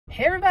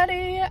Hey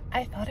everybody!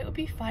 I thought it would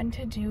be fun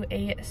to do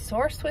a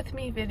source with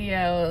me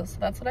video, so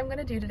that's what I'm going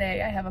to do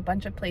today. I have a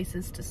bunch of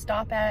places to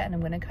stop at and I'm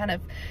going to kind of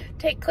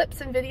take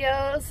clips and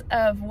videos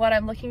of what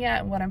I'm looking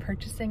at and what I'm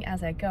purchasing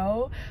as I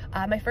go.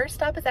 My first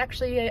stop is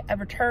actually a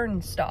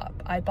return stop.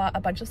 I bought a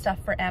bunch of stuff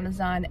for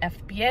Amazon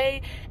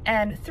FBA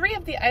and 3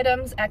 of the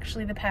items,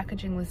 actually the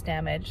packaging was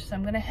damaged. So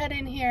I'm going to head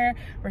in here,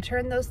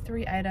 return those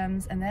 3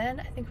 items, and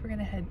then I think we're going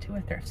to head to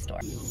a thrift store.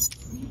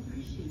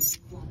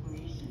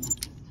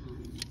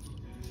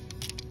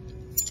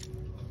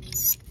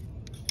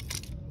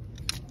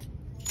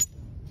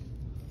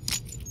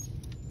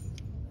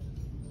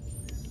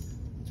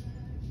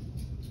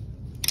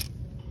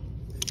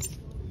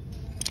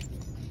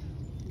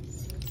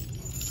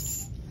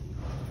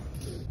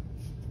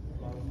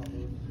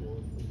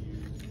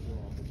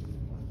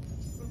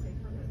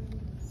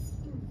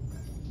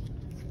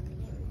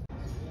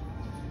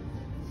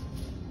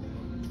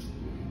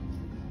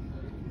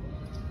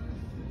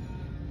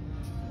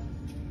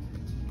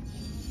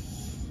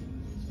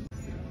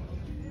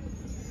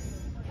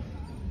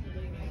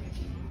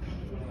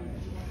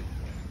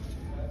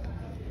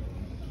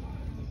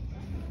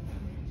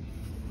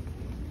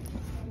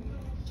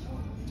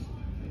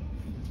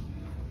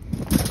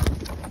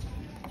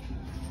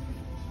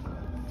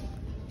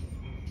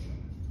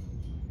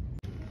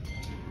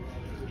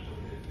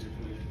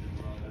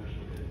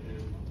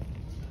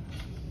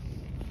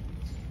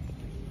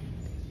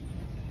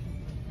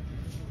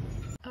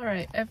 All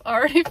right, I've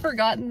already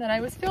forgotten that I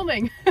was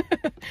filming.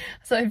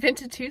 So I've been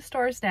to 2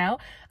 stores now.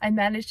 I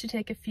managed to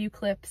take a few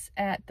clips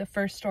at the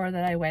first store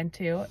that I went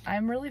to.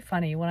 I'm really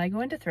funny. When I go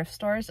into thrift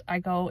stores, I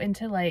go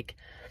into like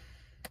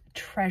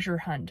treasure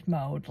hunt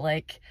mode,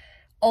 like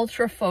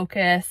ultra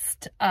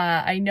focused.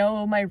 I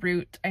know my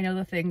route. I know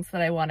the things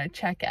that I want to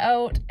check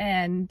out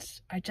and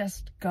I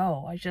just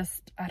go.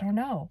 I don't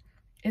know.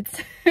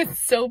 It's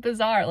so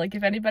bizarre. Like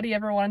if anybody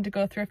ever wanted to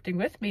go thrifting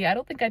with me, I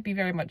don't think I'd be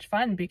very much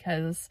fun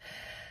because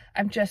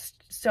I'm just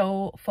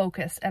so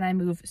focused and I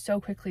move so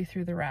quickly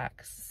through the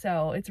racks.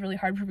 So it's really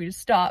hard for me to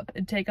stop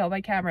and take out my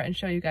camera and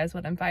show you guys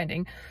what I'm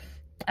finding.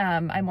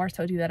 I more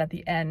so do that at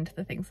the end,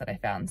 the things that I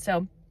found.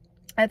 So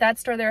at that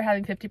store, they were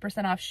having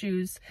 50% off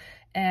shoes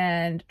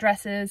and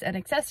dresses and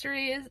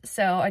accessories.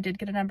 So I did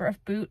get a number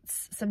of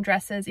boots, some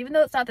dresses, even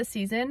though it's not the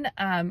season.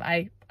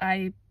 I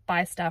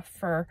buy stuff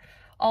for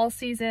all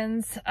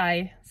seasons.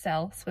 I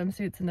sell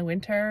swimsuits in the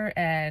winter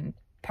and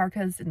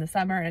parkas in the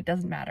summer, and it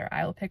doesn't matter.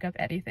 I will pick up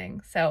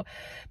anything. So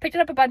picked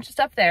up a bunch of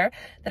stuff there.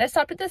 Then I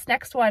stopped at this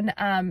next one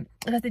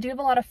because they do have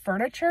a lot of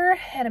furniture,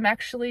 and I'm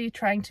actually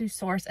trying to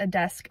source a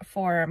desk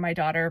for my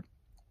daughter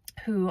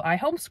who I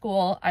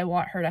homeschool. I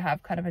want her to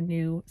have kind of a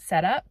new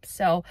setup.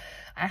 So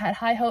I had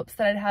high hopes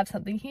that I'd have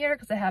something here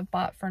because I have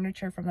bought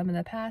furniture from them in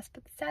the past,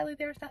 but sadly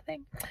there was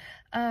nothing.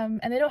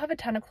 And they don't have a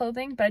ton of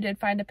clothing, but I did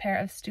find a pair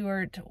of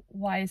Stuart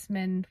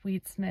Weitzman,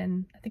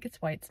 I think it's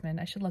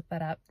Weitzman, I should look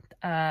that up,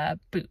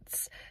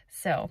 boots.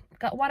 So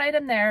got one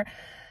item there.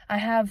 I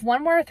have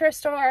one more thrift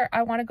store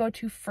I want to go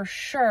to for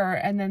sure,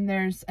 and then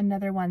there's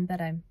another one that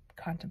I'm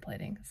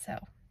contemplating. So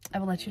I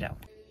will let you know.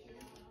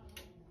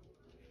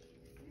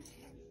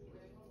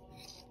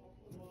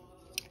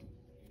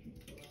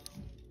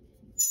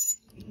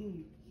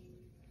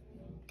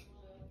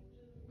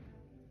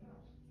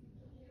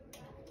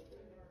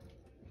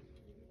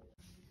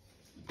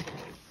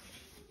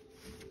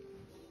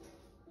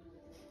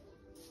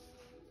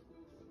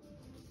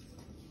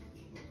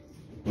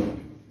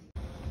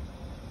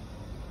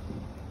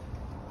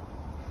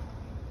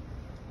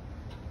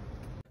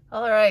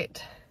 All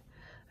right,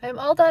 I'm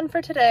all done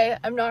for today.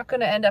 I'm not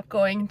going to end up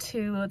going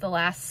to the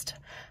last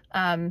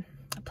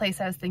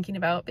place I was thinking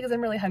about because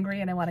I'm really hungry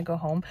and I want to go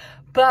home.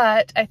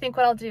 But I think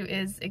what I'll do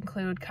is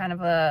include kind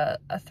of a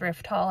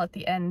thrift haul at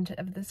the end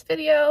of this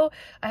video.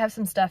 I have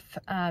some stuff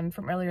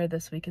from earlier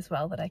this week as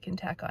well that I can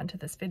tack onto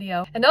this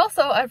video. And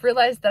also I've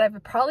realized that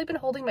I've probably been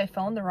holding my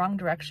phone the wrong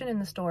direction in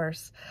the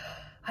stores.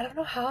 I don't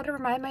know how to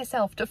remind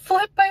myself to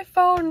flip my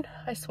phone.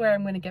 I swear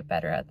I'm going to get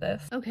better at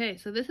this. Okay,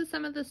 so this is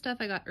some of the stuff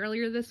I got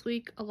earlier this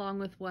week along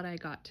with what I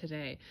got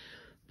today.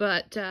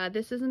 But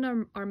this is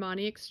an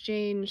Armani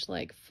Exchange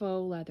like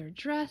faux leather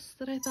dress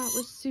that I thought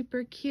was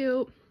super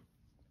cute.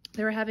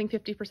 They were having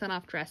 50%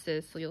 off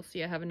dresses, so you'll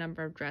see I have a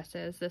number of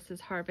dresses. This is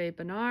Harvey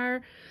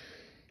Bernard.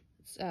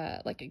 It's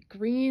like a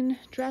green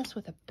dress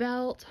with a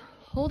belt.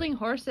 Holding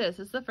Horses.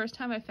 This is the first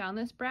time I found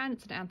this brand.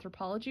 It's an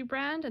Anthropologie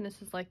brand, and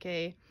this is like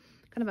a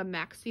kind of a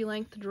maxi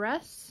length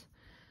dress.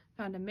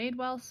 Found a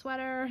Madewell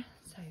sweater,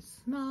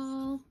 size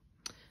small.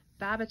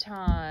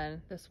 Babaton.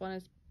 This one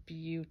is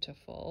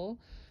beautiful.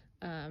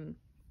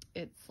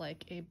 It's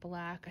like a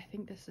black, I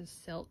think this is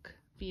silk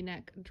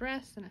V-neck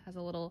dress, and it has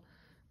a little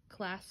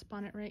clasp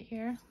on it right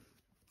here.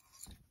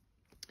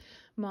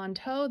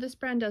 Monteau. This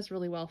brand does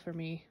really well for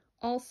me.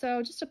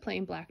 Also, just a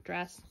plain black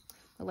dress.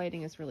 The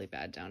lighting is really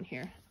bad down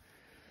here.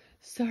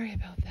 Sorry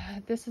about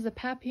that. This is a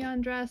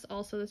Papillon dress.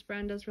 Also, this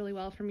brand does really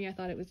well for me. I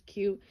thought it was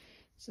cute.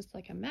 It's just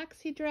like a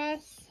maxi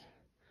dress.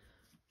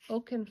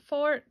 Oaken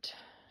Fort,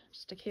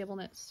 just a cable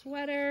knit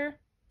sweater.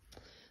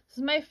 This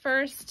is my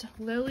first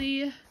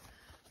Lily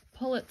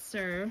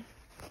Pulitzer,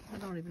 I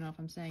don't even know if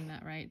I'm saying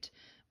that right,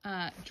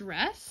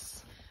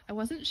 dress. I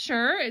wasn't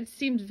sure. It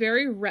seemed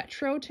very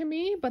retro to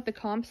me, but the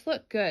comps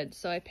look good,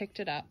 so I picked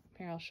it up.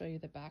 Here, I'll show you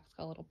the back. It's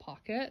got a little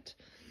pocket.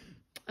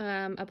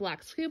 A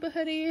black scuba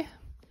hoodie,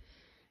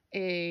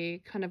 a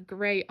kind of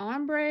gray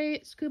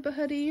ombre scuba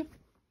hoodie.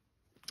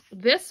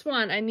 This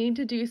one I need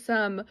to do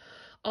some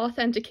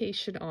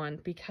authentication on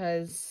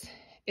because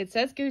it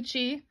says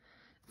Gucci.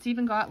 It's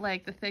even got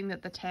like the thing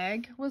that the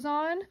tag was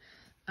on.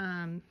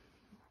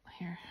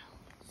 Here,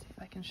 let's see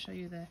if I can show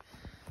you the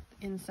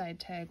inside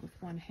tag with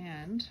one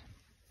hand.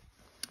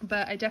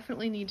 But I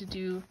definitely need to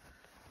do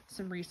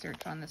some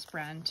research on this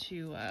brand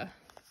to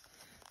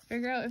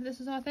figure out if this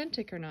is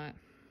authentic or not.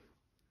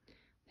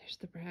 There's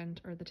the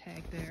brand or the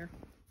tag there.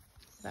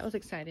 So that was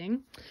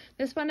exciting.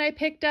 This one I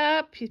picked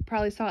up. You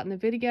probably saw it in the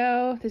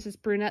video. This is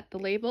Brunette the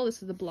Label.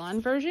 This is the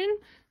blonde version.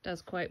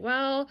 Does quite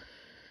well.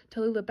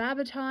 Tallulah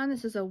Babaton.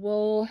 This is a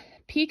wool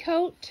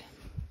peacoat.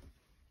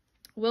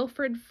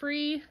 Wilfred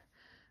Free.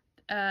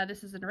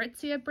 This is an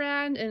Aritzia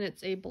brand, and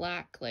it's a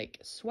black like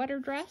sweater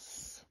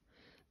dress.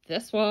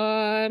 This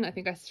one, I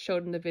think I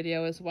showed in the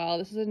video as well.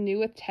 This is a new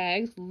with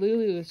tags,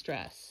 Lulu's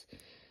dress.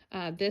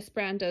 This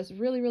brand does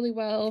really, really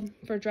well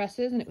for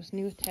dresses, and it was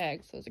new with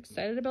tags, so I was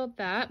excited about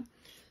that.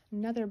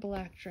 Another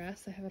black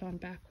dress. I have it on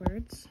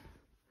backwards.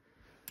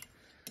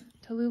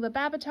 Tallulah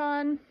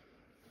Babaton.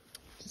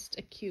 Just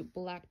a cute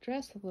black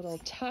dress, a little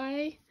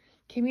tie.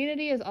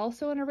 Community is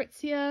also an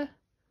Aritzia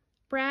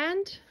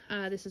brand.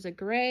 This is a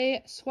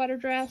gray sweater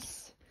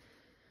dress.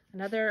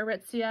 Another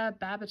Aritzia,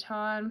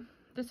 Babaton.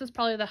 This is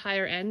probably the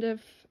higher end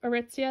of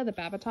Aritzia, the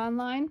Babaton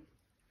line.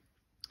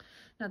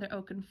 Another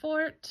Oaken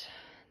Fort.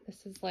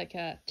 This is like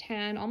a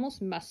tan,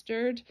 almost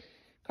mustard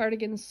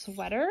cardigan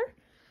sweater.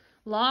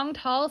 Long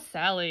Tall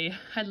Sally.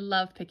 I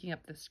love picking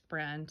up this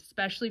brand,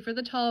 especially for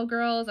the tall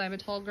girls. I'm a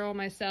tall girl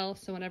myself,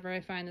 so whenever I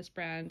find this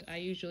brand, I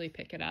usually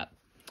pick it up.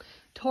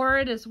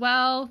 Torrid as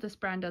well. This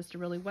brand does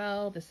really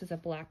well. This is a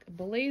black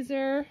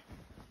blazer.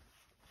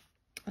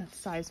 That's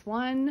size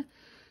 1.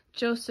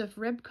 Joseph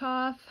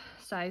Ribkoff,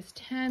 size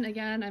 10.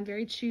 Again, I'm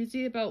very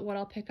choosy about what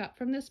I'll pick up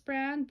from this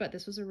brand, but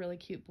this was a really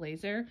cute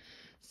blazer,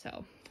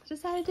 so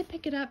decided to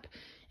pick it up.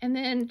 And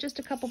then just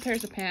a couple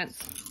pairs of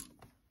pants.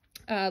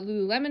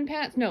 Lululemon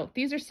pants. No,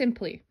 these are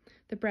Simply.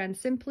 The brand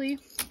Simply,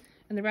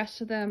 and the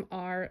rest of them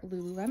are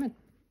Lululemon.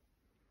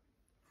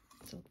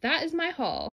 So that is my haul.